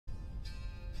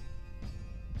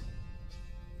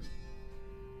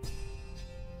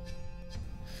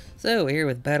So, we're here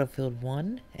with Battlefield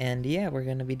 1, and yeah, we're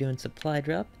going to be doing Supply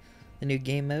Drop, the new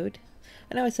game mode.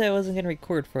 I know I said I wasn't going to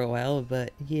record for a while,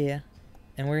 but yeah.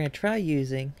 And we're going to try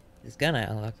using this gun I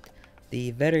unlocked,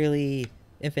 the Vetterli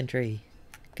Infantry.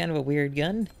 Kind of a weird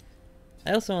gun.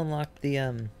 I also unlocked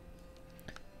the,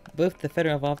 both the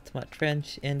Fedorov Automat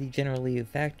Trench and the General Liu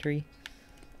Factory.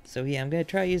 So yeah, I'm going to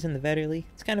try using the Vetterli.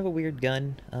 It's kind of a weird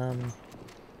gun,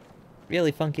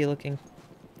 really funky looking,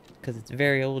 because it's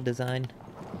very old design.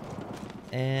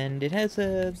 And it has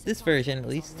this version at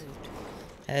least,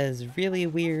 has really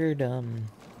weird,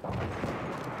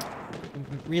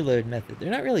 reload method.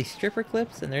 They're not really stripper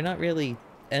clips, and they're not really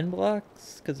end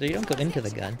blocks, because they don't go into the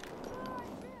gun.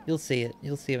 You'll see it.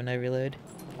 You'll see it when I reload.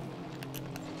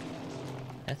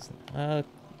 That's,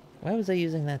 why was I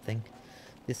using that thing?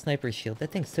 The sniper shield.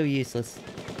 That thing's so useless.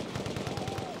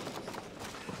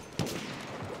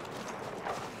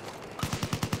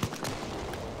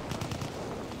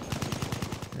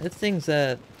 This thing's,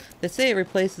 they say it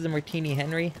replaces the Martini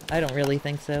Henry. I don't really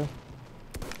think so.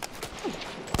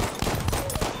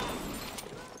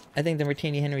 I think the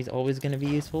Martini Henry's always going to be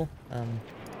useful.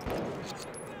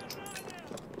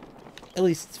 At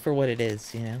least for what it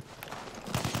is, you know.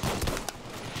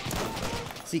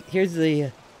 See, here's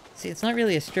the, see, it's not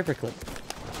really a stripper clip.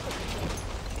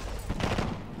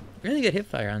 Really good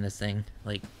hipfire on this thing.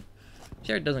 Like,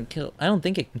 sure it doesn't kill, I don't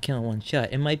think it can kill in one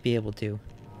shot. It might be able to.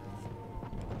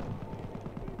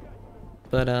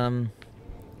 But, yeah, I'm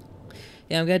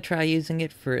gonna try using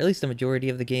it for at least the majority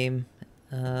of the game.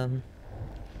 I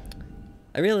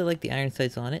really like the iron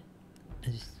sights on it,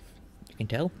 as you can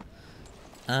tell.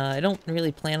 I don't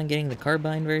really plan on getting the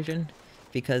carbine version,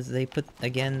 because they put,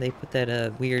 again, they put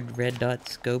that, weird red dot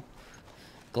scope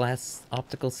glass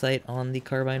optical sight on the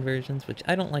carbine versions, which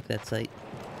I don't like that sight.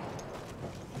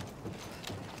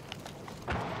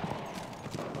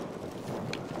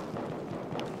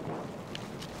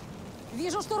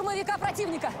 Вижу штурмовика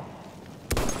противника.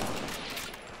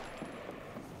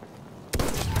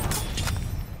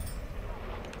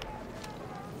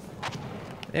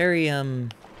 Very,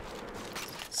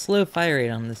 slow fire rate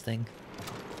on this thing.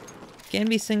 Can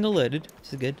be single-loaded,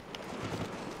 which is good.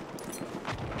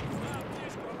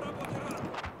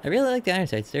 I really like the iron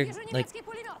sights. They're, like,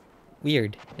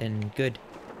 weird and good.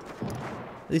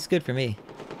 At least good for me.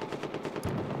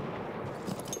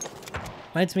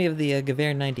 Reminds me of the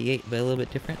Gewehr 98, but a little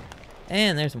bit different.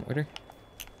 And there's a mortar.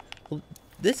 Well,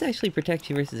 this actually protects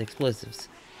you versus explosives,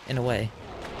 in a way.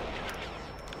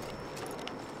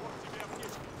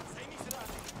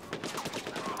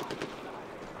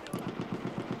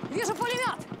 Вижу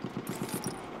пулемет.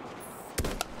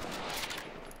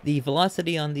 The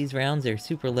velocity on these rounds are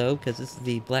super low, because this is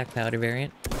the black powder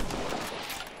variant.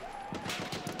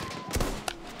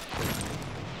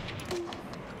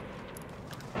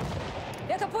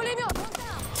 Это пулемет. Вон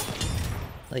там.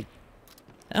 Like,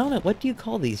 I don't know, what do you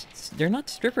call these? They're not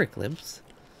stripper clips.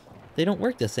 They don't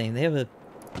work the same. They have a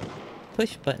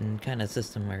push button kind of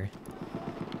system where...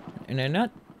 And they're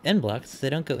not end blocks, they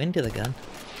don't go into the gun.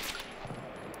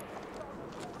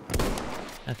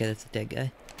 Okay, that's a dead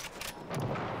guy.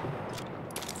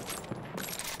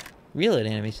 Reload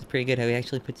animation is pretty good, how he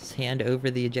actually puts his hand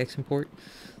over the ejection port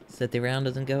so that the round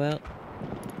doesn't go out.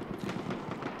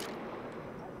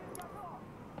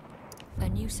 A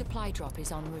new supply drop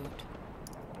is en route.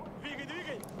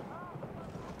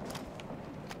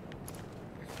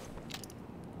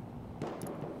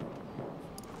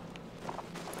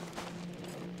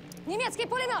 Немецкий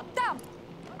пулемет там.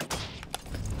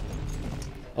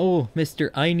 Oh,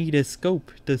 Mr. I need a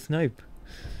scope to snipe.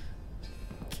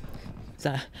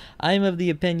 So, I'm of the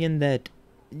opinion that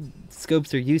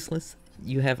scopes are useless.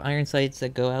 You have iron sights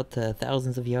that go out to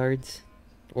thousands of yards,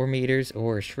 or meters,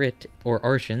 or Schritt, or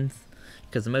Arshins,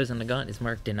 because the Mosin Nagant is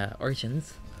marked in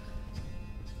Arshins.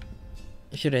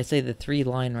 Should I say the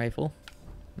 3-line rifle?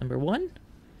 Number 1?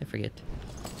 I forget.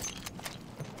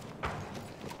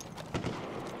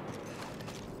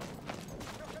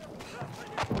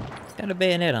 Got a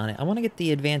bayonet on it. I want to get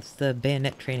the advanced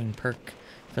bayonet training perk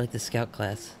for like the scout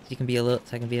class. So you can be a little,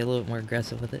 so I can be a little bit more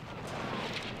aggressive with it.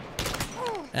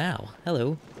 Ow!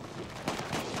 Hello.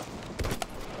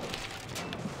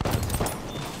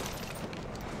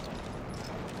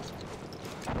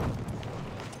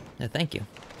 No, thank you.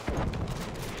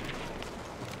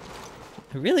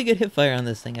 A really good hipfire on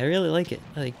this thing. I really like it.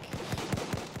 Like,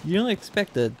 you don't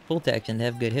expect a bolt action to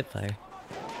have good hipfire.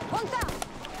 Вон там.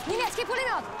 Немецкий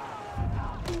пулемет.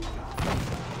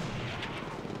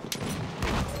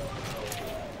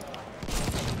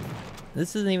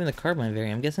 This isn't even the carbine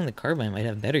variant. I'm guessing the carbine might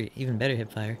have better, even better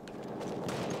hipfire.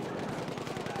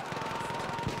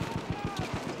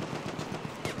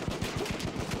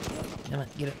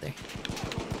 Get up there.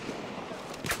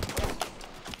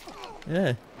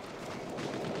 Yeah.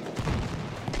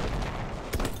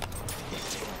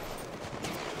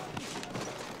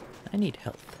 I need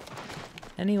help.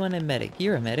 Anyone a medic?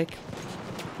 You're a medic.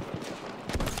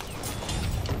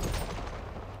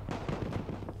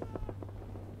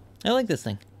 I like this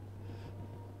thing.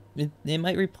 It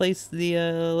might replace the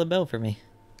Lebel for me.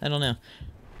 I don't know.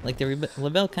 Like the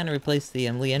Lebel kind of replaced the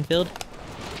Lee Enfield.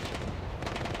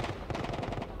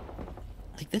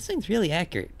 Like this thing's really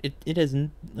accurate. It has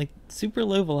like super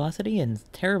low velocity and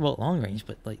terrible at long range,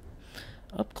 but like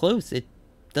up close it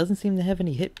doesn't seem to have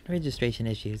any hit registration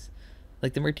issues.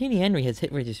 Like the Martini Henry has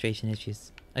hit registration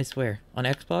issues. I swear. On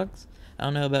Xbox, I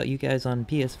don't know about you guys on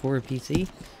PS4 or PC,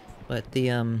 but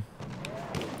the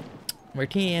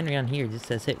Martini Henry on here just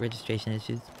says hit registration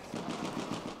issues.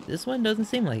 This one doesn't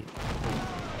seem like.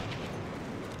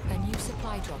 A new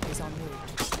supply drop is en route.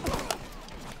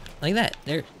 Like that.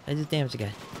 There. I just damaged a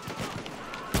guy.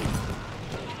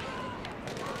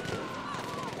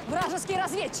 Вражеский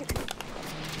разведчик.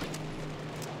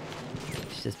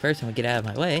 Wish this person would get out of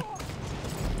my way.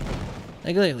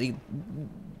 Like literally,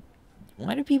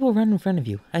 why do people run in front of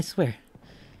you? I swear.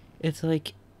 It's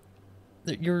like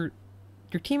your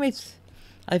teammates,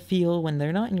 I feel, when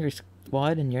they're not in your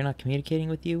squad and you're not communicating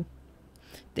with you,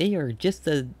 they are just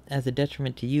as a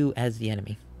detriment to you as the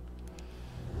enemy.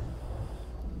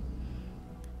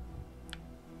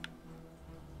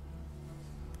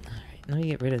 Alright, let me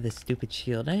get rid of this stupid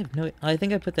shield. I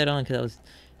think I put that on because I was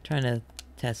trying to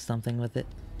test something with it.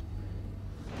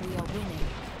 We are winning.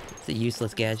 It's a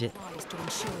useless gadget.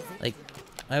 Like,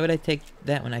 why would I take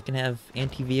that when I can have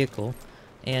anti-vehicle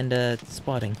and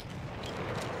spotting?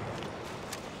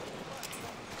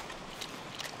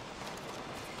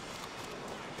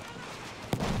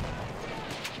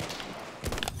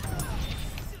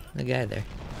 The guy there.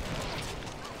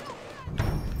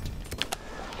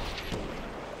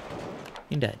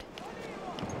 He died.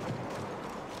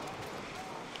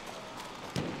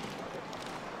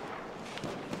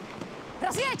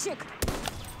 Разведчик!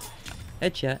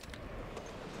 Headshot.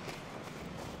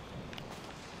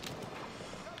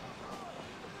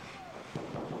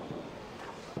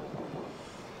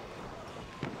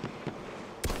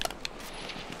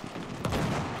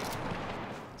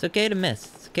 It's okay to miss.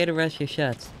 It's okay to rush your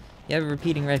shots. You have a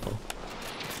repeating rifle.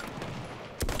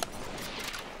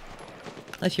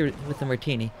 Unless you're with the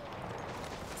Martini.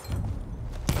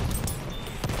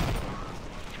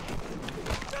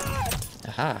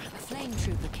 Aha. A flame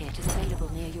trooper kit is available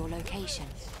near your location.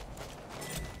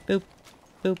 Boop.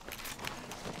 Boop.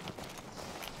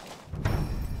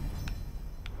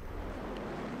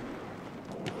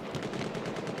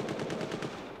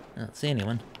 I don't see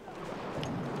anyone.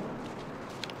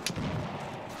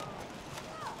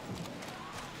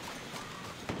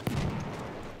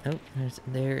 Oh,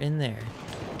 they're in there.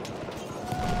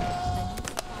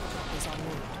 Is en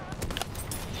route.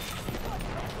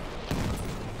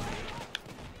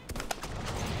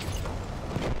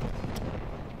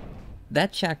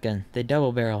 That shotgun, the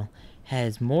double barrel,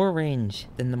 has more range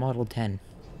than the Model 10.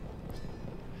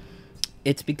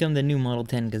 It's become the new Model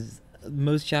 10 because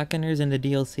most shotgunners in the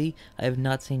DLC I have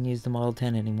not seen use the Model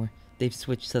 10 anymore. They've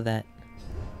switched to that.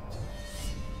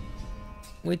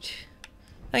 Which,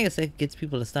 I guess that gets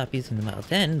people to stop using the Model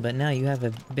 10, but now you have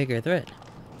a bigger threat.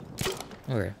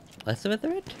 Or less of a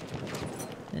threat?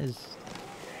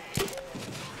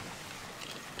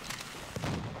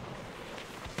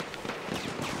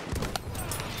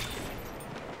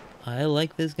 I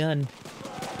like this gun.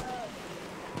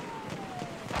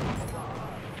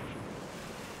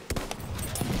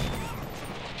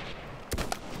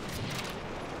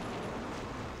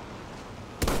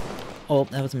 Oh,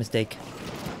 that was a mistake.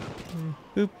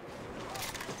 Boop.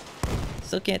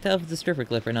 Still can't tell if it's a stripper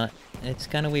clip or not. It's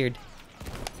kind of weird.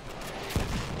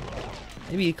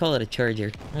 Maybe you call it a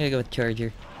charger. I'm gonna go with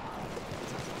charger.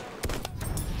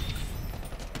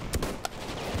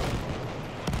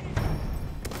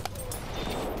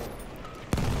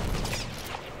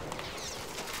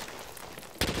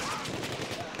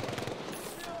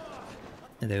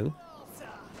 Hello?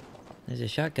 There's a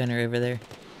shotgunner over there.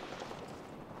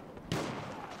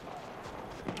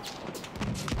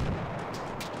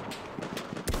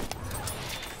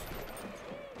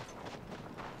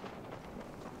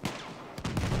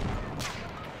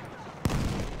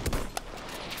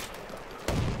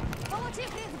 Получи,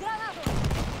 Фриц, гранату!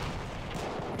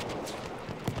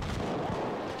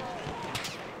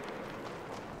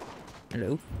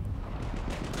 Hello?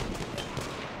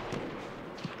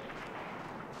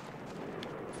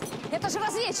 Это же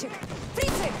разведчик!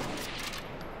 Фрицы!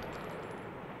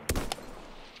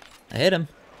 I hit him.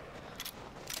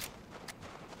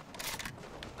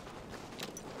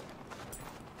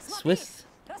 Swiss...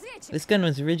 Разведчик! This gun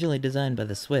was originally designed by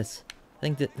the Swiss. I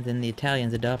think that then the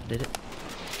Italians adopted it.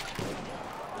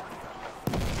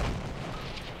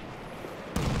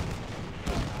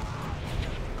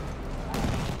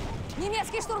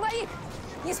 Немецкий штурмовик!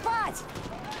 Не спать!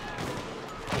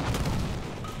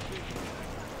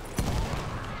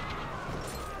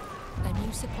 A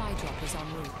new supply drop is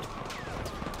en route.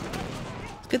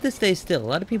 It's good to stay still. A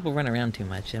lot of people run around too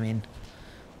much. I mean,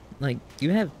 like, you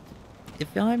have...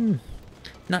 If I'm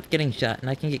not getting shot and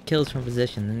I can get kills from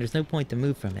position, then there's no point to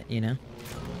move from it, you know?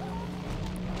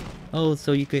 Oh,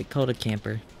 so you get called a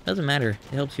camper. Doesn't matter.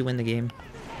 It helps you win the game.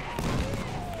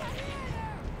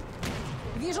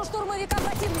 Вижу штурмовика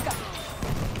противника!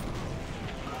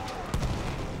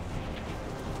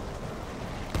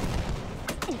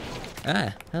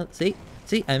 Ah, well, see?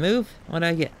 See, I move, what do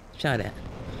I get? Shot at.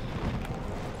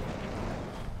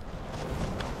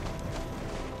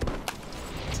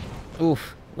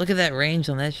 Oof, look at that range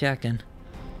on that shotgun.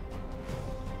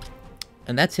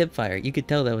 And that's hip fire. You could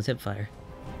tell that was hip fire.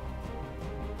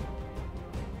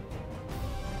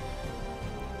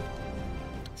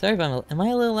 Sorry if am I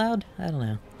a little loud? I don't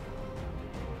know.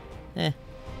 Eh.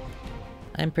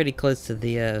 I'm pretty close to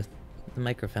the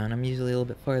microphone. I'm usually a little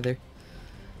bit farther.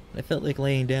 I felt like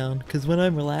laying down, because when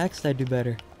I'm relaxed, I do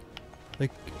better.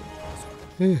 Like...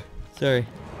 sorry.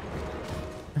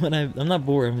 When I'm not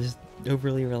bored, I'm just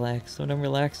overly relaxed. When I'm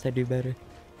relaxed, I do better.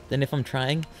 Than if I'm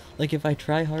trying. Like, if I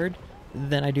try hard,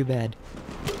 then I do bad.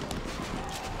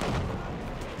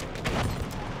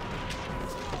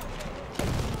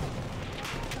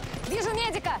 Вижу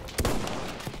медика!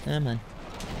 Come on.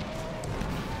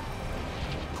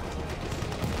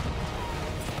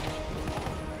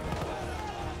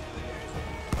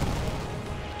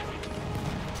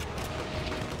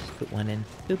 Just put one in.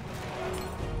 Boop.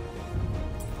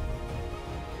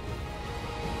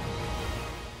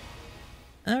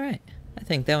 Alright. I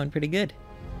think that went pretty good.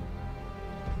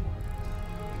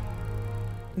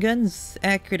 Gun's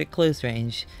accurate at close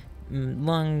range.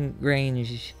 Long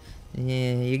range...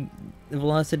 Yeah, the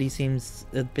velocity seems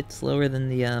a bit slower than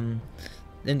the,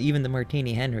 than even the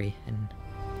Martini Henry, and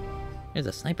there's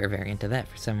a sniper variant of that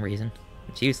for some reason.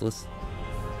 It's useless.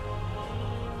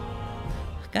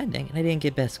 God dang it, I didn't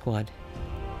get best squad.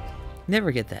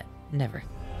 Never get that. Never.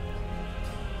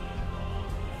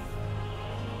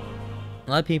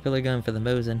 A lot of people are going for the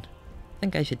Mosin. I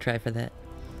think I should try for that.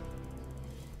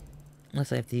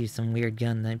 Unless I have to use some weird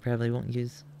gun that I probably won't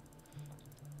use.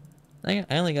 I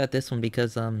only got this one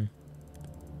because,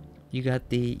 you had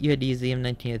to use the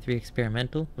M1903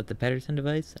 experimental with the Pedersen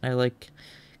device. I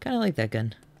kinda like that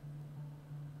gun.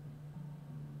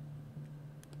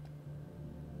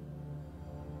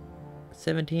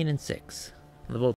 17 and 6. Level